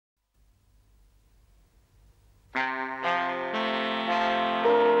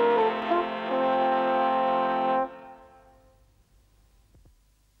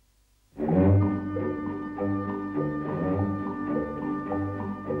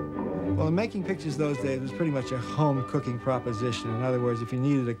Well, making pictures those days was pretty much a home cooking proposition. In other words, if you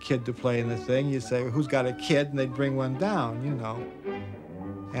needed a kid to play in the thing, you'd say, well, who's got a kid? And they'd bring one down, you know.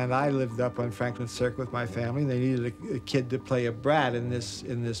 And I lived up on Franklin Circle with my family, and they needed a kid to play a brat in this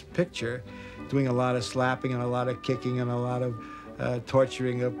picture, doing a lot of slapping and a lot of kicking and a lot of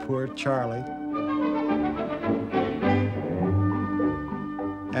torturing of poor Charlie.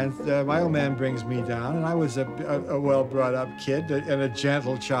 And my old man brings me down, and I was a well-brought-up kid and a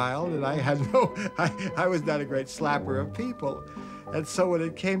gentle child, and I was not a great slapper of people. And so when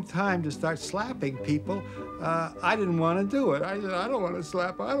it came time to start slapping people, I didn't want to do it. I said, I don't want to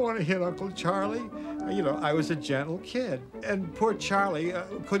slap, I don't want to hit Uncle Charlie. You know, I was a gentle kid. And poor Charlie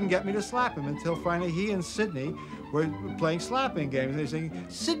couldn't get me to slap him until finally he and Sidney were playing slapping games. They were saying,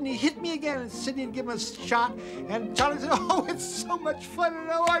 Sidney, hit me again. And Sidney would give him a shot. And Charlie said, oh, it's so much fun. And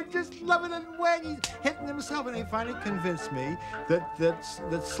oh, I just love it. And when he's hitting himself. And they finally convinced me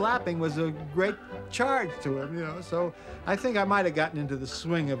that slapping was a great charge to him, you know. So I think I might have gotten into the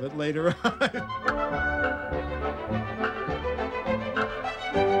swing of it later on.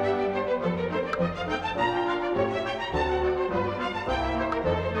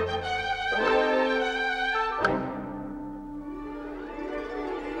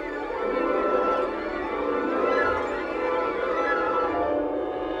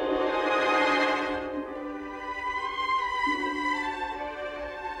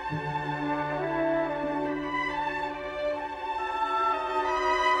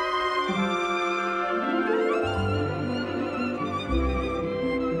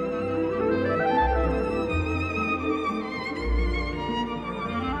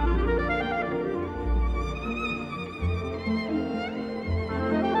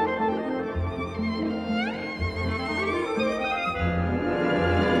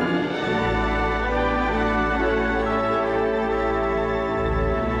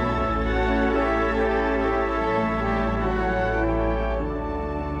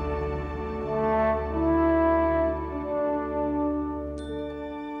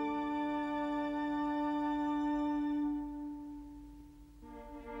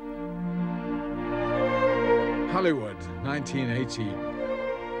 Hollywood, 1918.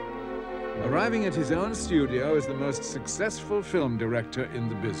 Arriving at his own studio as the most successful film director in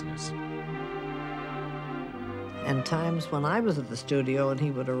the business. And times when I was at the studio and he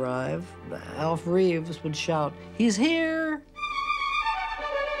would arrive, Alf Reeves would shout, "He's here!"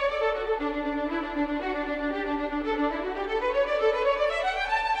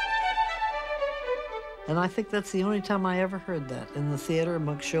 And I think that's the only time I ever heard that, in the theater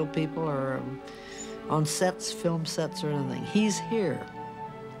amongst show people or on sets, film sets or anything. He's here.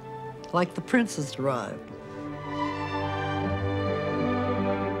 Like the prince has arrived.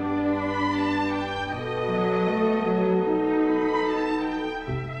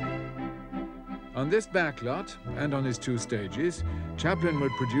 On this backlot and on his 2 stages, Chaplin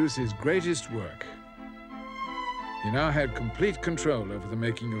would produce his greatest work. He now had complete control over the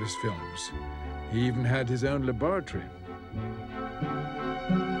making of his films. He even had his own laboratory.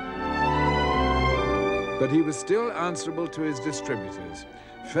 But he was still answerable to his distributors.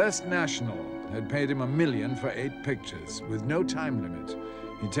 First National had paid him $1 million for 8 pictures, with no time limit.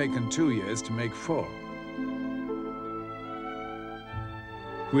 He'd taken 2 years to make 4.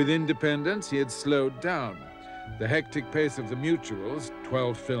 With Independence, he had slowed down. The hectic pace of the Mutuals,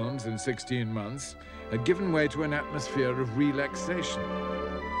 12 films in 16 months, had given way to an atmosphere of relaxation.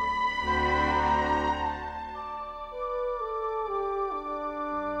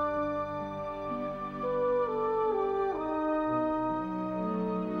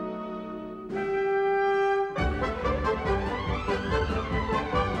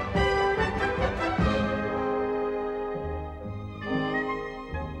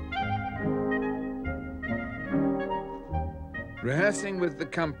 Rehearsing with the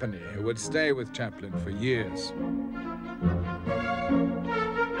company, who would stay with Chaplin for years.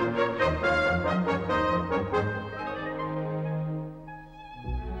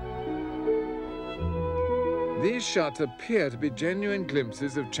 These shots appear to be genuine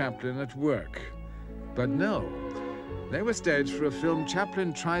glimpses of Chaplin at work. But no, they were staged for a film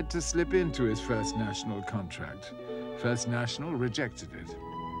Chaplin tried to slip into his First National contract. First National rejected it.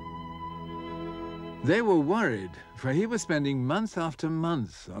 They were worried, for he was spending month after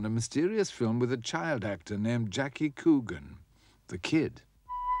month on a mysterious film with a child actor named Jackie Coogan, the Kid.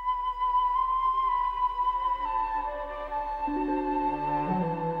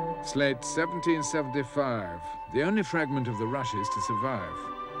 Slate 1775, the only fragment of the rushes to survive.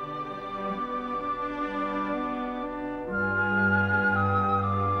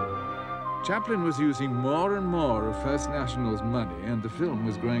 Chaplin was using more and more of First National's money, and the film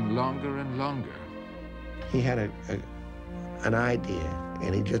was growing longer and longer. He had an idea,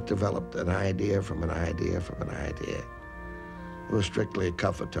 and he just developed an idea from an idea from an idea. It was strictly a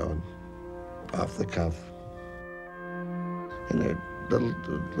cuff-a-tone, off the cuff. And they're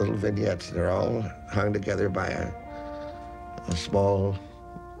little vignettes. They're all hung together by a small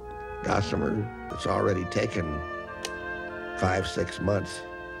gossamer that's already taken 5, 6 months.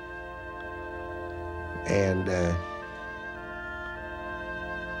 And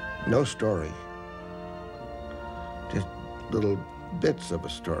no story, just little bits of a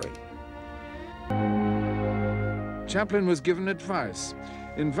story. Chaplin was given advice: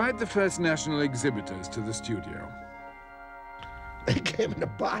 invite the First National exhibitors to the studio. They came in a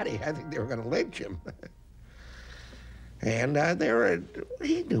body. I think they were going to lynch him. And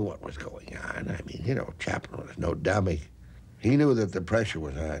he knew what was going on. I mean, you know, Chaplin was no dummy. He knew that the pressure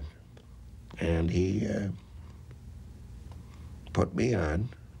was on. And he put me on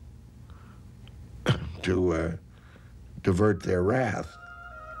to divert their wrath.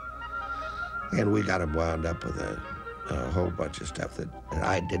 And we got him wound up with a whole bunch of stuff that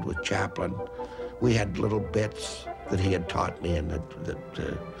I did with Chaplin. We had little bits that he had taught me, and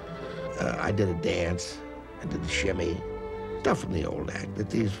I did a dance, I did the shimmy, stuff from the old act that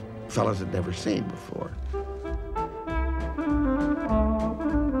these fellas had never seen before.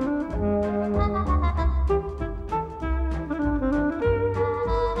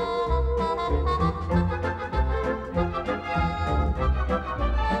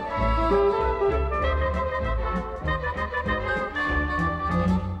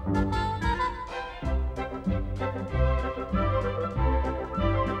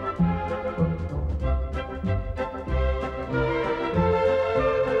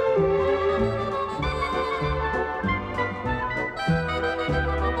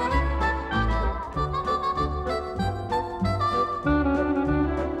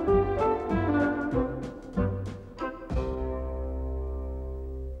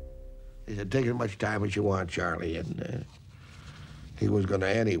 He said, take as much time as you want, Charlie, and he was going to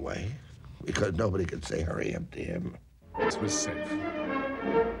anyway, because nobody could say hurry up to him. This was safe.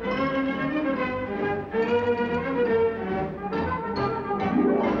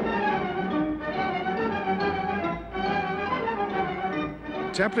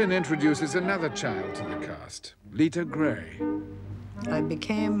 Chaplin introduces another child to the cast, Lita Gray. I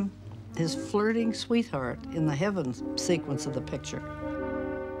became his flirting sweetheart in the heaven sequence of the picture.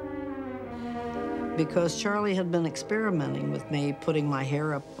 Because Charlie had been experimenting with me, putting my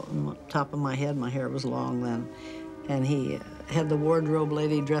hair up on the top of my head. My hair was long then. And he had the wardrobe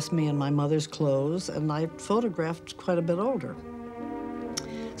lady dress me in my mother's clothes, and I photographed quite a bit older.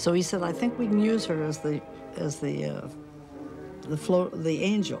 So he said, I think we can use her as the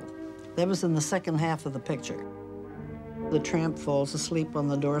angel. That was in the second half of the picture. The tramp falls asleep on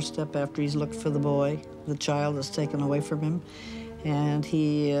the doorstep after he's looked for the boy. The child is taken away from him. And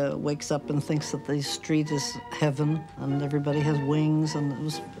he wakes up and thinks that the street is heaven and everybody has wings, and it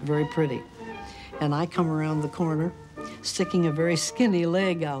was very pretty. And I come around the corner, sticking a very skinny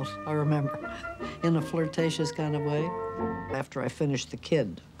leg out, I remember, in a flirtatious kind of way, after I finished the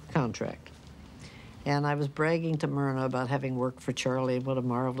Kid contract. And I was bragging to Myrna about having worked for Charlie, what a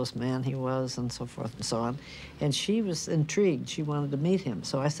marvelous man he was, and so forth and so on. And she was intrigued. She wanted to meet him.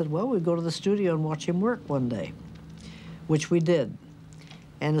 So I said, well, we'd go to the studio and watch him work one day, which we did.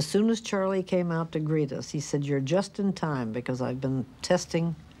 And as soon as Charlie came out to greet us, he said, you're just in time, because I've been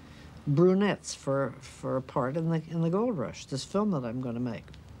testing brunettes for a part in the Gold Rush, this film that I'm going to make.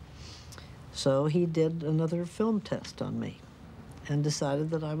 So he did another film test on me and decided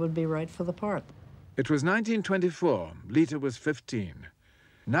that I would be right for the part. It was 1924. Lita was 15.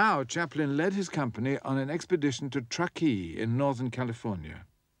 Now Chaplin led his company on an expedition to Truckee in Northern California.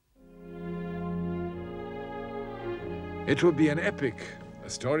 It would be an epic, a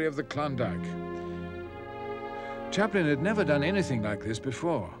story of the Klondike. Chaplin had never done anything like this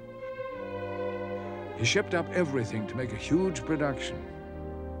before. He shipped up everything to make a huge production.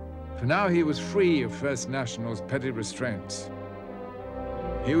 For now he was free of First National's petty restraints.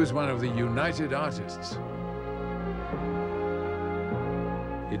 He was one of the united artists.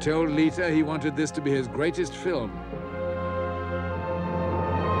 He told Lita he wanted this to be his greatest film.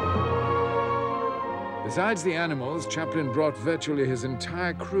 Besides the animals, Chaplin brought virtually his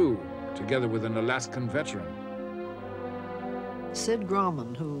entire crew, together with an Alaskan veteran. Sid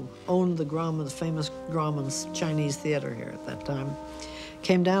Grauman, who owned the famous Grauman's Chinese theater here at that time,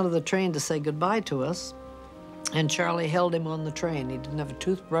 came down to the train to say goodbye to us, and Charlie held him on the train. He didn't have a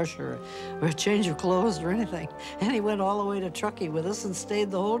toothbrush or a change of clothes or anything. And he went all the way to Truckee with us and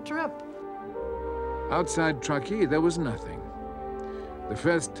stayed the whole trip. Outside Truckee, there was nothing. The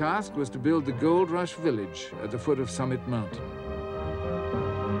first task was to build the Gold Rush Village at the foot of Summit Mountain.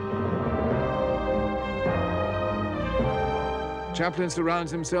 Chaplin surrounds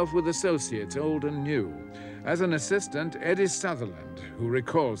himself with associates, old and new. As an assistant, Eddie Sutherland, who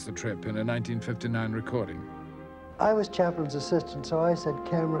recalls the trip in a 1959 recording. I was Chaplin's assistant, so I said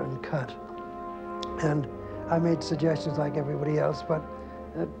camera and cut. And I made suggestions like everybody else, but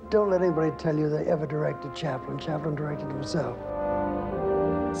don't let anybody tell you they ever directed Chaplin. Chaplin directed himself.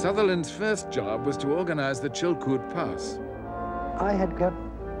 Sutherland's first job was to organize the Chilkoot Pass. I had got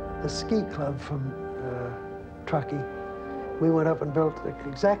a ski club from Truckee. We went up and built the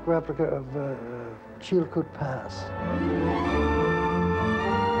exact replica of Chilkoot Pass.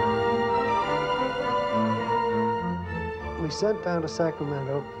 We sent down to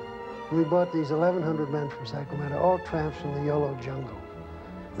Sacramento. We brought these 1,100 men from Sacramento, all tramps from the Yolo jungle.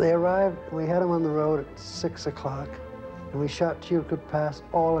 They arrived, we had them on the road at 6 o'clock, and we shot Chilkoot Pass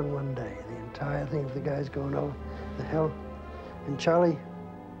all in one day, the entire thing of the guys going over the hill. And Charlie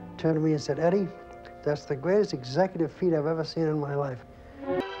turned to me and said, "Eddie, that's the greatest executive feat I've ever seen in my life."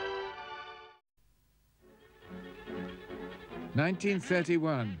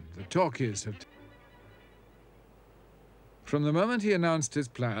 1931, the talkies have... From the moment he announced his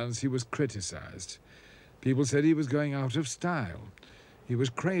plans, he was criticized. People said he was going out of style. He was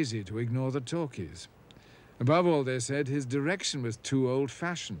crazy to ignore the talkies. Above all, they said his direction was too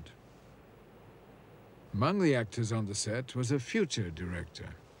old-fashioned. Among the actors on the set was a future director.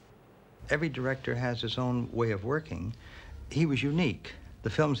 Every director has his own way of working. He was unique. The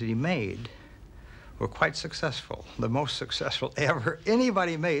films that he made were quite successful, the most successful ever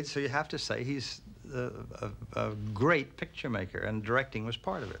anybody made, so you have to say he's a great picture maker, and directing was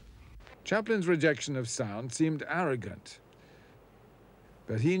part of it. Chaplin's rejection of sound seemed arrogant,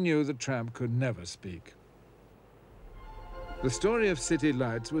 but he knew the tramp could never speak. The story of City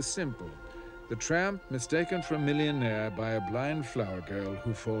Lights was simple. The tramp mistaken for a millionaire by a blind flower girl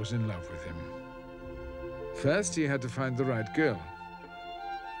who falls in love with him. First, he had to find the right girl.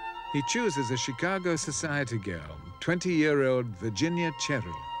 He chooses a Chicago society girl, 20-year-old Virginia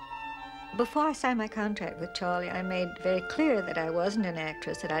Cherrill. Before I signed my contract with Charlie, I made very clear that I wasn't an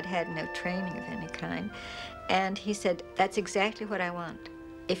actress, that I'd had no training of any kind. And he said, "That's exactly what I want.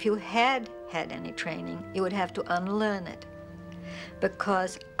 If you had had any training, you would have to unlearn it.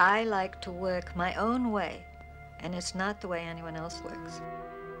 Because I like to work my own way, and it's not the way anyone else works."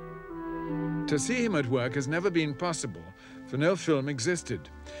 To see him at work has never been possible, for no film existed,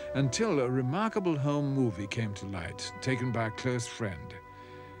 until a remarkable home movie came to light, taken by a close friend.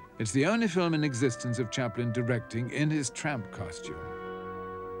 It's the only film in existence of Chaplin directing in his tramp costume.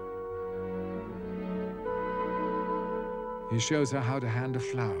 He shows her how to hand a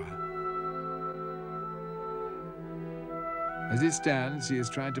flower. As he stands, he is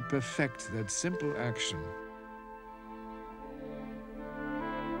trying to perfect that simple action.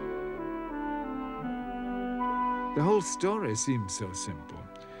 The whole story seemed so simple,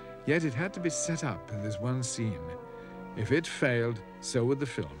 yet it had to be set up in this one scene. If it failed, so would the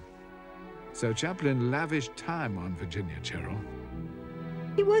film. So Chaplin lavished time on Virginia Cherrill.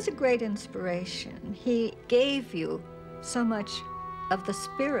 He was a great inspiration. He gave you so much of the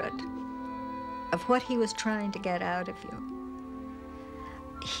spirit of what he was trying to get out of you.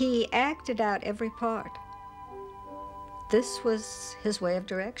 He acted out every part. This was his way of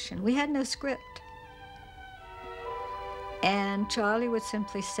direction. We had no script. And Charlie would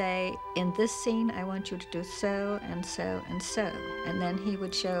simply say, "In this scene, I want you to do so and so and so." And then he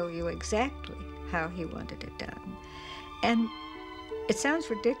would show you exactly how he wanted it done. And it sounds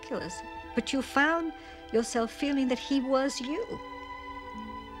ridiculous, but you found yourself feeling that he was you.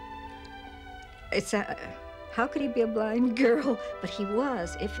 It's how could he be a blind girl? But he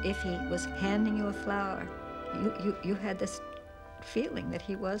was. If he was handing you a flower, you had this feeling that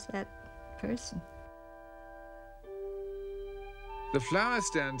he was that person. The flower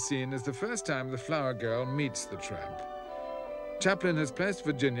stand scene is the first time the flower girl meets the tramp. Chaplin has placed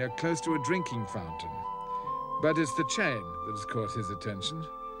Virginia close to a drinking fountain, but it's the chain that has caught his attention.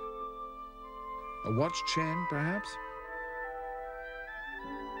 A watch chain, perhaps?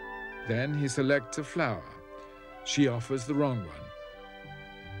 Then he selects a flower. She offers the wrong one.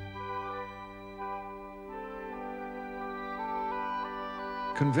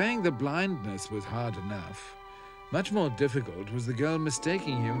 Conveying the blindness was hard enough. Much more difficult was the girl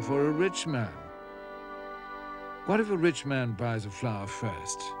mistaking him for a rich man. What if a rich man buys a flower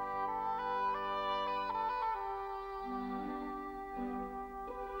first?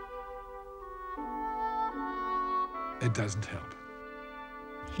 It doesn't help.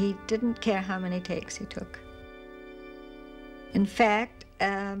 He didn't care how many takes he took. In fact,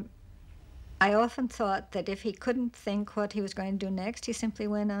 I often thought that if he couldn't think what he was going to do next, he simply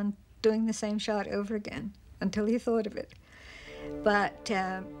went on doing the same shot over again until he thought of it. But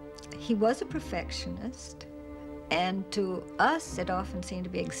he was a perfectionist, and to us it often seemed to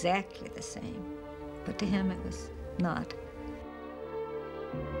be exactly the same, but to him it was not.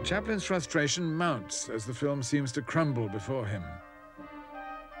 Chaplin's frustration mounts as the film seems to crumble before him.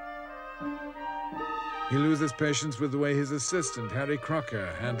 He loses patience with the way his assistant, Harry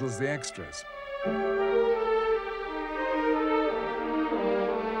Crocker, handles the extras.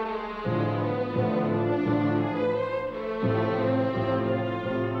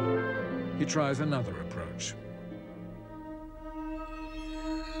 He tries another approach.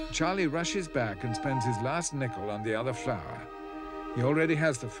 Charlie rushes back and spends his last nickel on the other flower. He already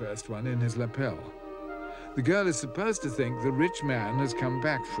has the first one in his lapel. The girl is supposed to think the rich man has come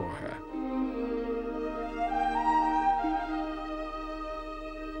back for her.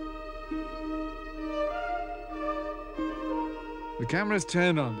 The cameras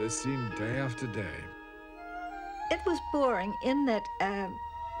turn on this scene day after day. It was boring in that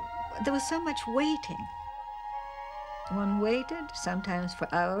there was so much waiting. One waited, sometimes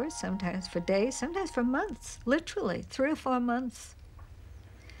for hours, sometimes for days, sometimes for months, literally 3 or 4 months.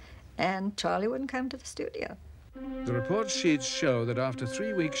 And Charlie wouldn't come to the studio. The report sheets show that after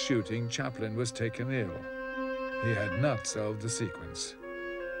 3 weeks shooting, Chaplin was taken ill. He had not solved the sequence.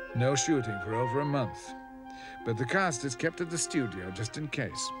 No shooting for over a month. But the cast is kept at the studio just in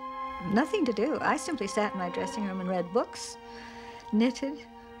case. Nothing to do. I simply sat in my dressing room and read books, knitted,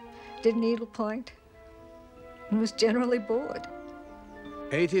 did needlepoint, and was generally bored.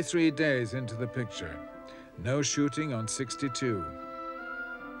 83 days into the picture. No shooting on 62.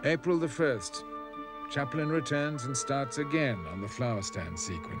 April the 1st. Chaplin returns and starts again on the flower stand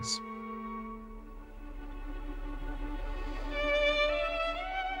sequence.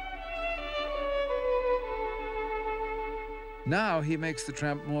 Now he makes the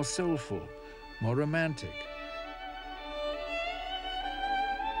tramp more soulful, more romantic.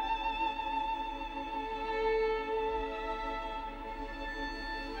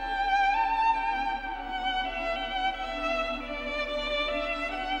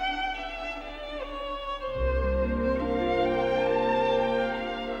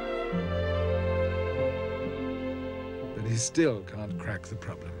 But he still can't crack the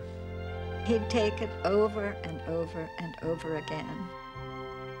problem. He'd take it over and over and over again.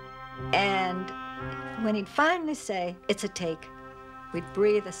 And when he'd finally say, "It's a take," we'd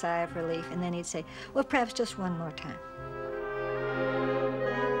breathe a sigh of relief, and then he'd say, "Well, perhaps just one more time."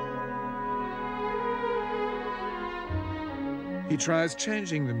 He tries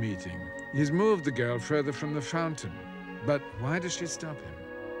changing the meeting. He's moved the girl further from the fountain. But why does she stop him?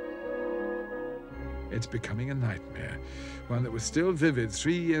 It's becoming a nightmare, one that was still vivid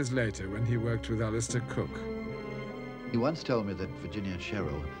 3 years later when he worked with Alistair Cook. He once told me that Virginia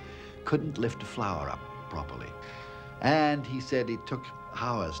Sherrill couldn't lift a flower up properly. And he said it took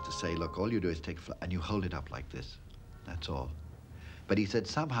hours to say, look, all you do is take a flower and you hold it up like this. That's all. But he said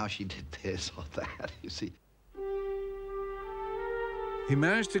somehow she did this or that, you see. He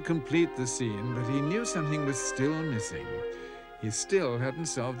managed to complete the scene, but he knew something was still missing. He still hadn't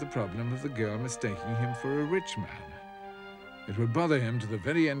solved the problem of the girl mistaking him for a rich man. It would bother him to the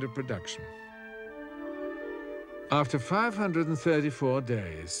very end of production. After 534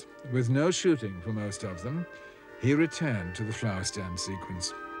 days, with no shooting for most of them, he returned to the flower stand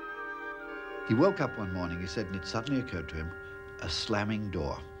sequence. He woke up one morning, he said, and it suddenly occurred to him, a slamming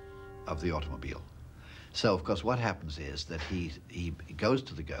door of the automobile. So, of course, what happens is that he goes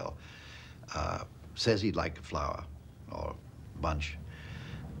to the girl, says he'd like a flower or bunch,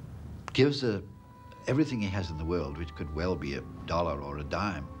 gives her everything he has in the world, which could well be $1 or a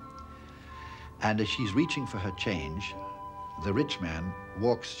dime. And as she's reaching for her change, the rich man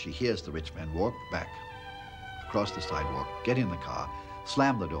walks, she hears the rich man walk back across the sidewalk, get in the car,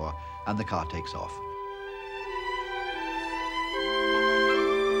 slam the door, and the car takes off.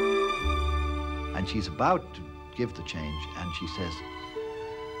 And she's about to give the change, and she says,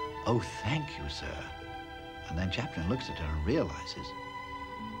 "Oh, thank you, sir." And then Chaplin looks at her and realizes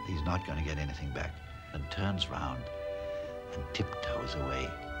he's not going to get anything back, and turns round and tiptoes away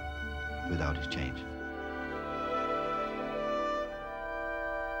without his change.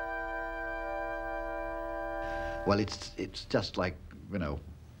 Well, it's just like, you know,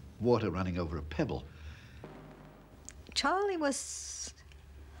 water running over a pebble. Charlie was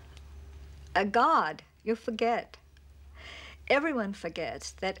a god. You forget. Everyone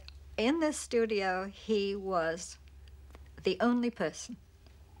forgets that in this studio he was the only person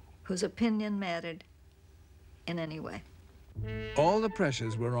whose opinion mattered in any way. All the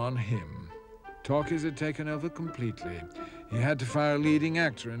pressures were on him. Talkies had taken over completely. He had to fire a leading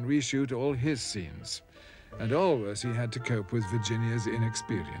actor and reshoot all his scenes. And always he had to cope with Virginia's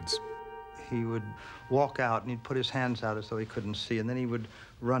inexperience. He would walk out and he'd put his hands out as though he couldn't see, and then he would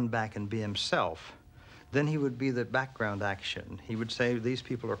run back and be himself. Then he would be the background action. He would say, these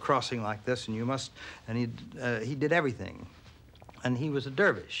people are crossing like this, and you must, and he did everything. And he was a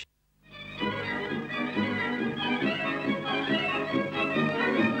dervish.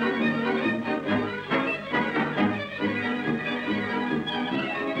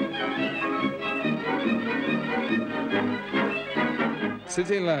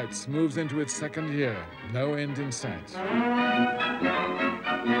 City Lights moves into its second year, no end in sight.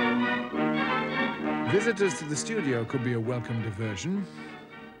 Visitors to the studio could be a welcome diversion.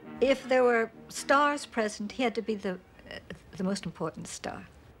 If there were stars present, he had to be the most important star.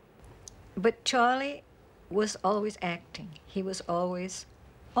 But Charlie was always acting. He was always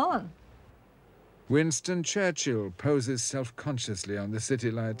on. Winston Churchill poses self-consciously on the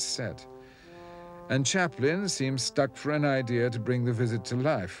City Lights set. And Chaplin seems stuck for an idea to bring the visit to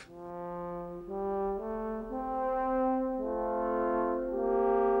life.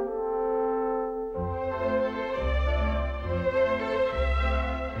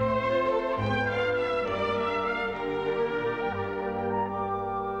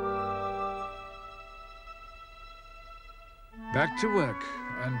 Back to work,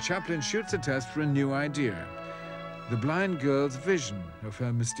 and Chaplin shoots a test for a new idea: the blind girl's vision of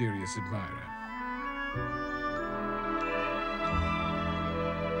her mysterious admirer.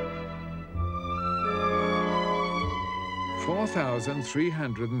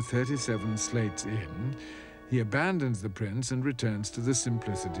 4,337 slates in, he abandons the prince and returns to the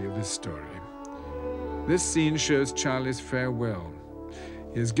simplicity of his story. This scene shows Charlie's farewell.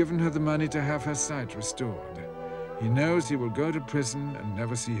 He has given her the money to have her sight restored. He knows he will go to prison and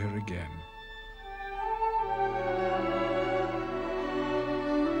never see her again.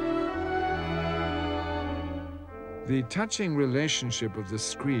 The touching relationship of the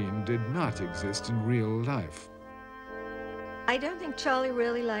screen did not exist in real life. I don't think Charlie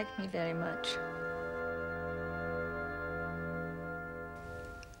really liked me very much.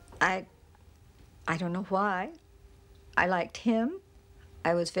 I don't know why. I liked him.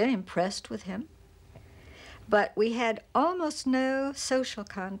 I was very impressed with him. But we had almost no social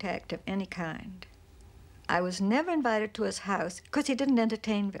contact of any kind. I was never invited to his house because he didn't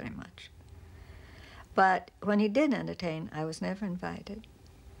entertain very much. But when he did entertain, I was never invited.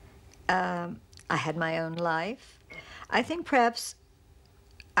 I had my own life. I think perhaps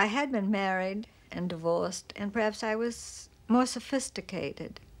I had been married and divorced, and perhaps I was more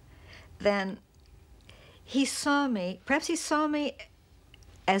sophisticated than he saw me. Perhaps he saw me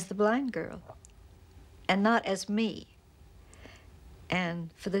as the blind girl and not as me,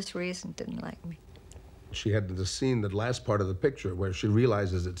 and for this reason didn't like me. She had the scene, the last part of the picture, where she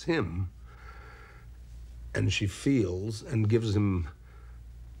realizes it's him, and she feels and gives him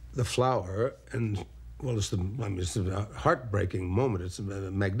the flower, and well, it's a heartbreaking moment. It's a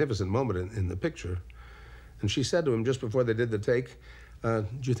magnificent moment in the picture. And she said to him just before they did the take, do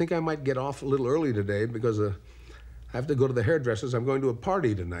you think I might get off a little early today because I have to go to the hairdresser's. I'm going to a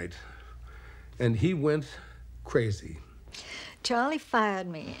party tonight. And he went crazy. Charlie fired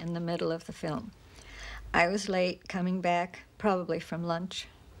me in the middle of the film. I was late coming back, probably from lunch,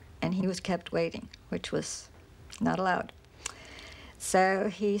 and he was kept waiting, which was not allowed. So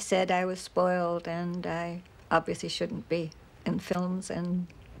he said I was spoiled and I obviously shouldn't be in films, and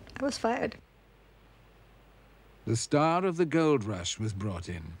I was fired. The star of the gold rush was brought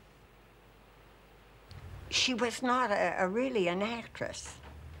in. She was not really an actress.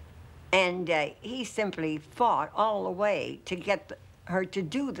 And he simply fought all the way to get her to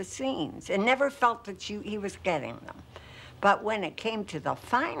do the scenes and never felt that he was getting them. But when it came to the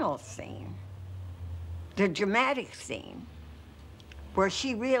final scene, the dramatic scene, where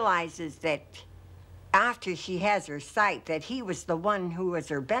she realizes that after she has her sight, that he was the one who was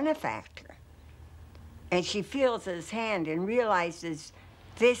her benefactor, and she feels his hand and realizes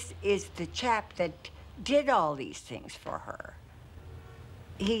this is the chap that did all these things for her.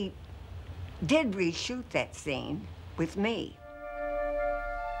 He did reshoot that scene with me.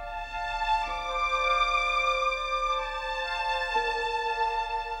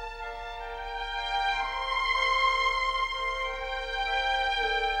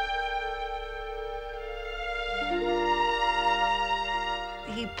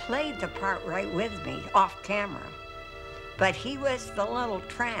 He played the part right with me, off camera. But he was the little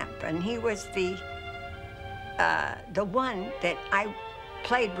tramp, and he was the one that I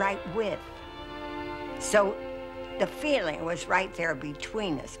played right with. So the feeling was right there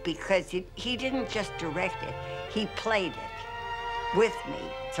between us because he didn't just direct it, he played it with me.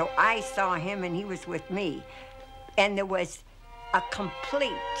 So I saw him and he was with me. And there was a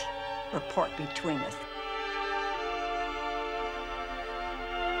complete rapport between us.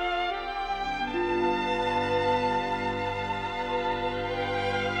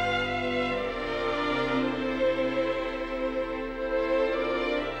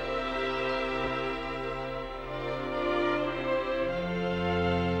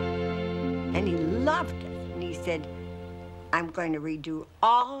 And he loved it. And he said, I'm going to redo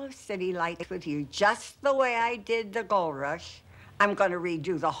all of City Lights with you, just the way I did the Gold Rush. I'm going to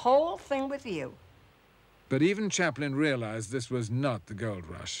redo the whole thing with you. But even Chaplin realized this was not the Gold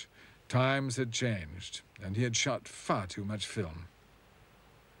Rush. Times had changed, and he had shot far too much film.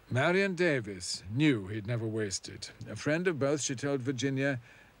 Marion Davis knew he'd never wasted. A friend of both, she told Virginia,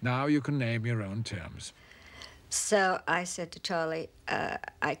 now you can name your own terms. So I said to Charlie,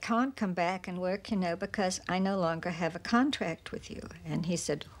 I can't come back and work, you know, because I no longer have a contract with you. And he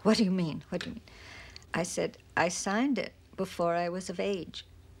said, what do you mean? What do you mean? I said, I signed it before I was of age.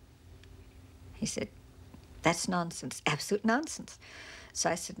 He said, that's nonsense, absolute nonsense. So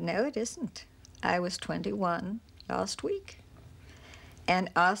I said, no, it isn't. I was 21 last week. And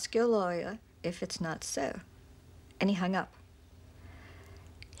ask your lawyer if it's not so. And he hung up.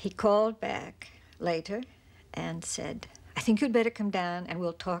 He called back later and said, I think you'd better come down and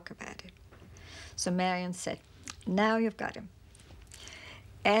we'll talk about it. So Marion said, now you've got him.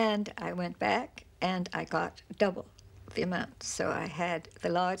 And I went back and I got double the amount. So I had the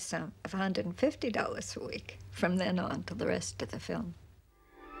large sum of $150 a week from then on to the rest of the film.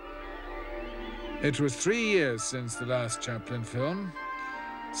 It was 3 years since the last Chaplin film.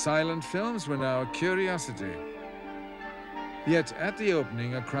 Silent films were now a curiosity. Yet at the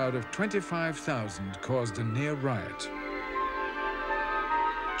opening, a crowd of 25,000 caused a near riot.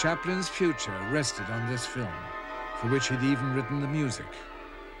 Chaplin's future rested on this film, for which he'd even written the music.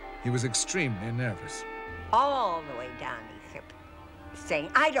 He was extremely nervous. All the way down, he kept saying,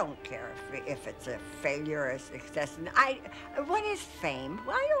 I don't care if it's a failure or a success. What is fame?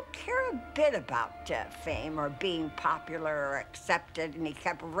 Well, I don't care a bit about fame or being popular or accepted. And he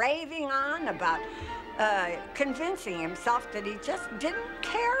kept raving on about convincing himself that he just didn't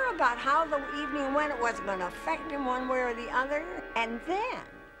care about how the evening went. It wasn't going to affect him one way or the other. And then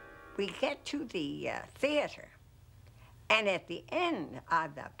we get to the theater. And at the end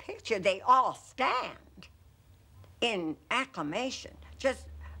of the picture, they all stand in acclamation, just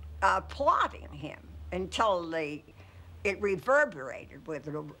applauding him until it reverberated with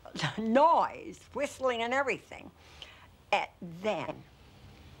noise, whistling and everything. And then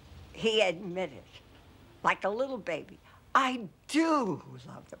he admitted, like a little baby, I do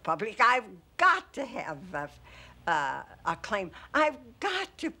love the public. I've got to have acclaim. I've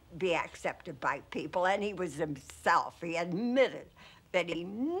got to be accepted by people. And he was himself. He admitted that he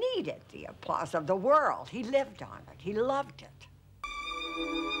needed the applause of the world. He lived on it. He loved it.